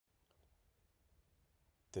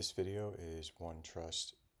This video is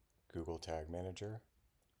OneTrust Google Tag Manager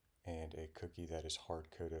and a cookie that is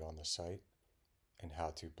hard-coded on the site and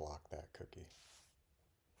how to block that cookie.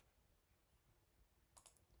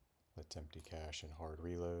 Let's empty cache and hard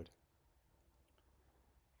reload.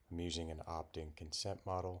 I'm using an opt-in consent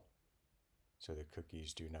model, so the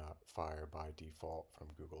cookies do not fire by default from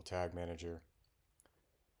Google Tag Manager.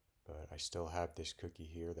 But I still have this cookie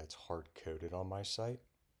here that's hard-coded on my site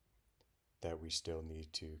that we still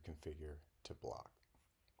need to configure to block.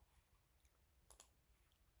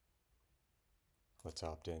 Let's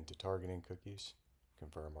opt in to targeting cookies,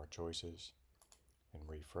 confirm our choices, and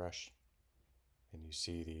refresh. And you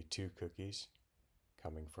see the two cookies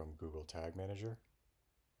coming from Google Tag Manager.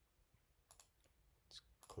 Let's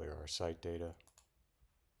clear our site data,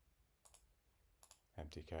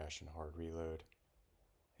 empty cache and hard reload,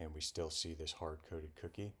 and we still see this hard-coded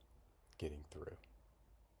cookie getting through.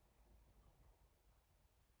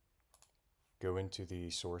 Go into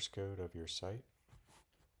the source code of your site.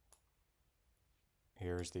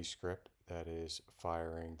 Here's the script that is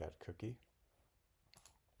firing that cookie.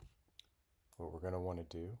 What we're going to want to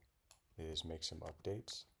do is make some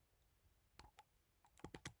updates.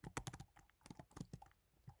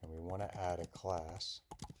 And we want to add a class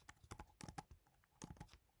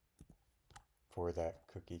for that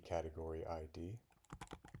cookie category ID.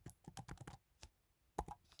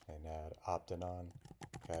 And add opt-in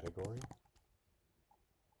category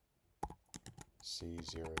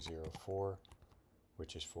C004,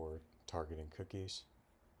 which is for targeting cookies.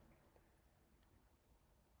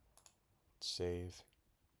 Save,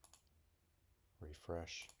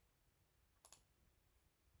 refresh,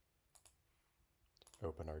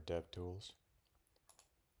 open our DevTools,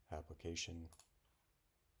 application,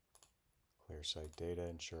 clear site data,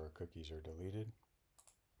 ensure our cookies are deleted.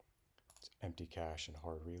 Let's empty cache and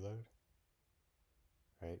hard reload.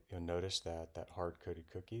 Right, you'll notice that that hard-coded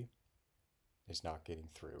cookie is not getting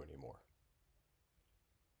through anymore.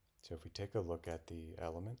 So if we take a look at the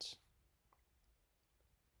elements,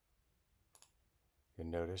 you'll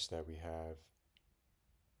notice that we have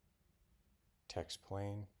text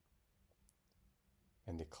plain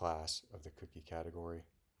and the class of the cookie category.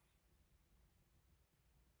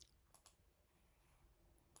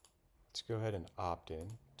 Let's go ahead and opt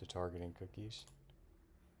in to targeting cookies,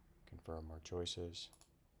 confirm our choices,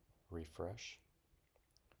 refresh.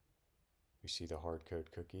 We see the hard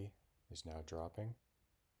code cookie is now dropping.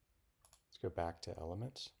 Let's go back to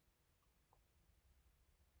elements.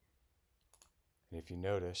 And if you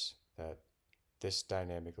notice that this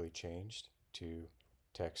dynamically changed to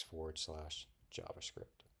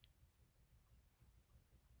text/JavaScript.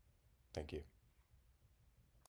 Thank you.